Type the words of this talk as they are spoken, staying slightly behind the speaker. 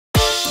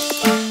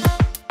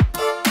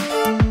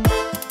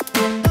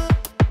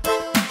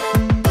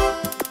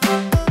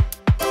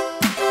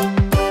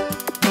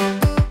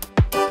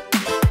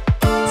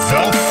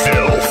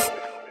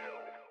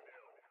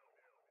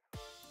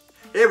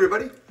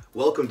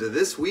to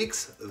this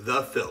week's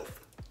The Filth.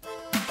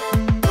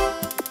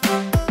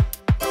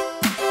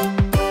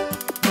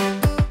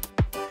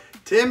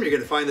 Tim, you're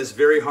going to find this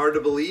very hard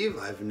to believe.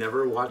 I've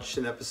never watched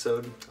an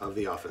episode of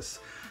The Office.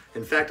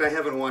 In fact, I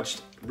haven't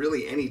watched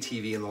really any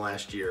TV in the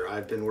last year.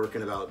 I've been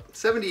working about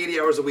 70, 80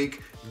 hours a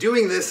week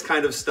doing this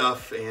kind of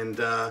stuff and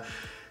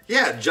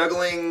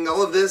juggling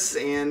all of this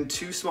and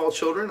 2 small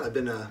children. I've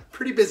been a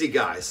pretty busy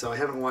guy, so I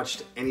haven't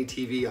watched any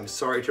TV. I'm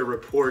sorry to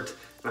report,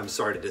 and I'm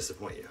sorry to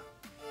disappoint you.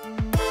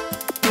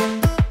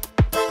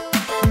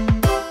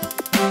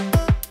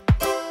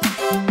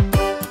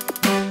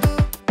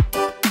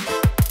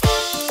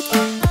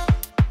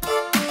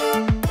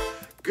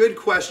 Good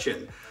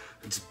question.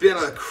 It's been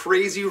a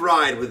crazy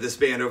ride with this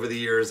band over the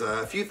years.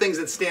 A few things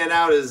that stand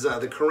out is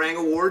the Kerrang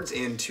Awards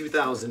in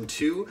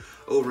 2002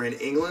 over in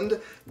England,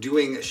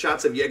 doing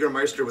shots of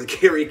Jägermeister with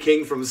Kerry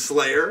King from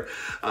Slayer,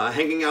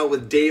 hanging out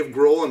with Dave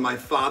Grohl and my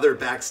father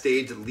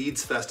backstage at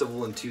Leeds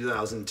Festival in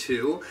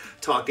 2002,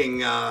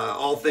 talking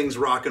all things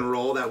rock and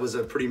roll. That was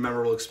a pretty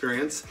memorable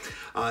experience.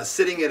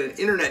 Sitting at an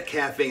internet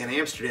cafe in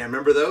Amsterdam,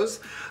 remember those?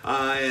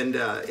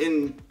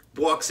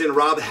 Walks in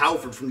Rob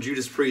Halford from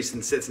Judas Priest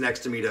and sits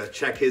next to me to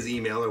check his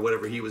email or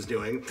whatever he was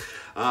doing.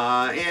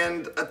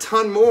 And a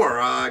ton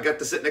more. I got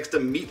to sit next to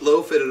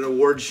Meatloaf at an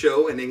awards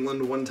show in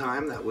England one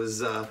time. That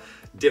was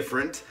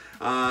different.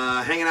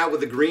 Hanging out with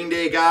the Green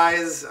Day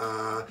guys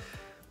on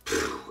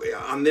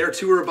their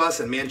tour bus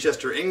in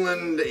Manchester,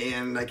 England,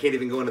 and I can't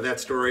even go into that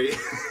story.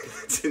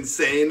 It's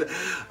insane.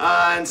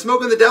 And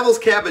smoking the devil's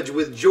cabbage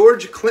with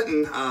George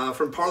Clinton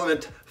from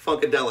Parliament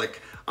Funkadelic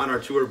on our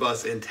tour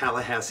bus in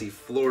Tallahassee,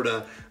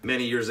 Florida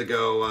many years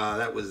ago.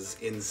 That was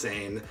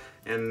insane.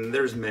 And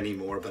there's many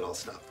more, but I'll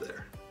stop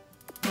there.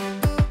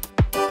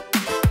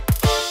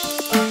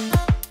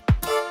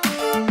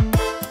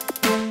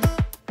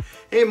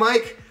 Hey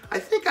Mike, I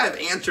think I've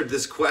answered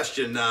this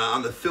question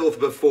on The Filth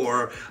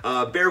before.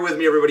 Bear with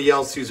me, everybody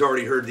else who's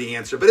already heard the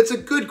answer, but it's a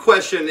good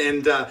question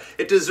and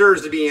it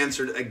deserves to be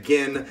answered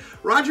again.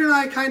 Roger and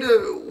I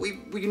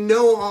we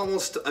know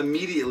almost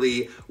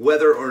immediately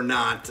whether or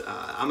not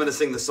I'm going to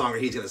sing the song or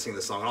he's going to sing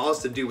the song. It all has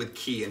to do with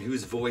key and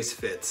whose voice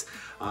fits.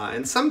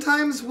 And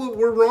sometimes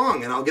we're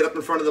wrong, and I'll get up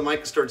in front of the mic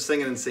and start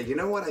singing and say, you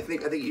know what, I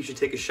think you should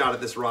take a shot at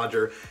this,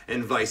 Roger,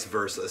 and vice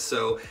versa.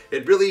 So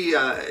it really,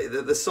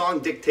 the song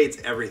dictates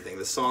everything.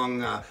 The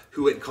song,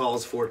 who it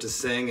calls for to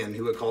sing and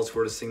who it calls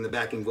for to sing the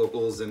backing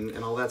vocals and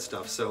all that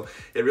stuff. So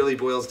it really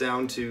boils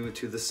down to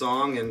the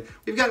song, and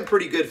we've gotten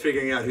pretty good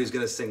figuring out who's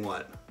going to sing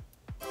what.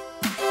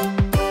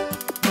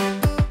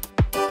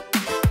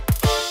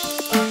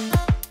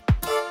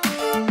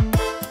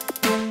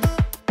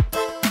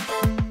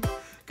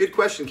 Good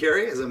question,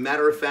 Carrie. As a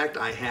matter of fact,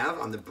 I have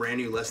on the brand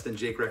new Less Than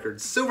Jake record,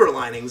 Silver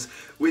Linings,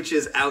 which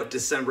is out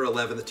December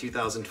 11th,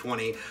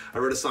 2020. I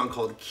wrote a song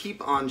called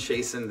Keep On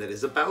Chasin' that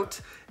is about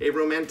a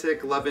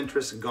romantic love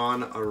interest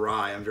gone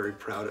awry. I'm very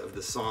proud of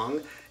the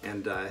song,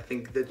 and I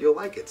think that you'll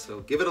like it.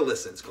 So give it a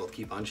listen. It's called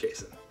Keep On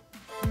Chasin'.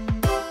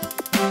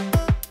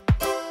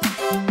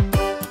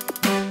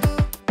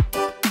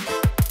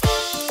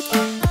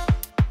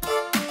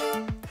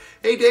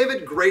 Hey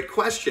David, great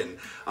question.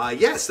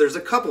 Yes, there's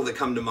a couple that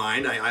come to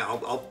mind.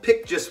 I'll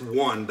pick just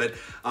one, but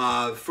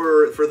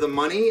for the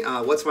money,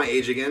 what's my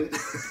age again?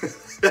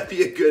 That'd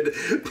be a good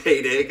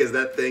payday because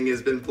that thing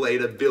has been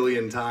played 1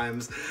 billion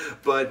times.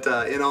 But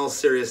in all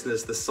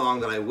seriousness, the song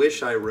that I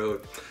wish I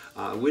wrote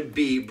would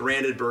be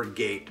Brandenburg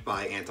Gate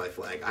by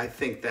Anti-Flag. I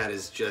think that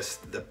is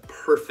just the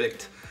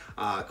perfect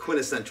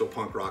quintessential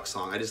punk rock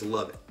song. I just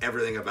love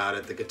everything about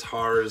it. The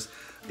guitars,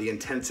 the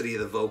intensity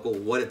of the vocal,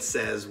 what it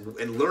says,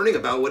 and learning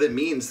about what it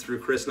means through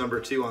Chris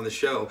 #2 on the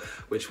show,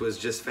 which was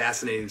just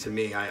fascinating to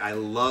me. I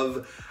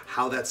love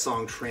how that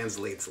song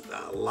translates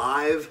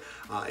live.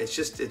 It's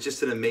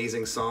just an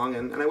amazing song,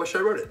 and I wish I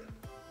wrote it.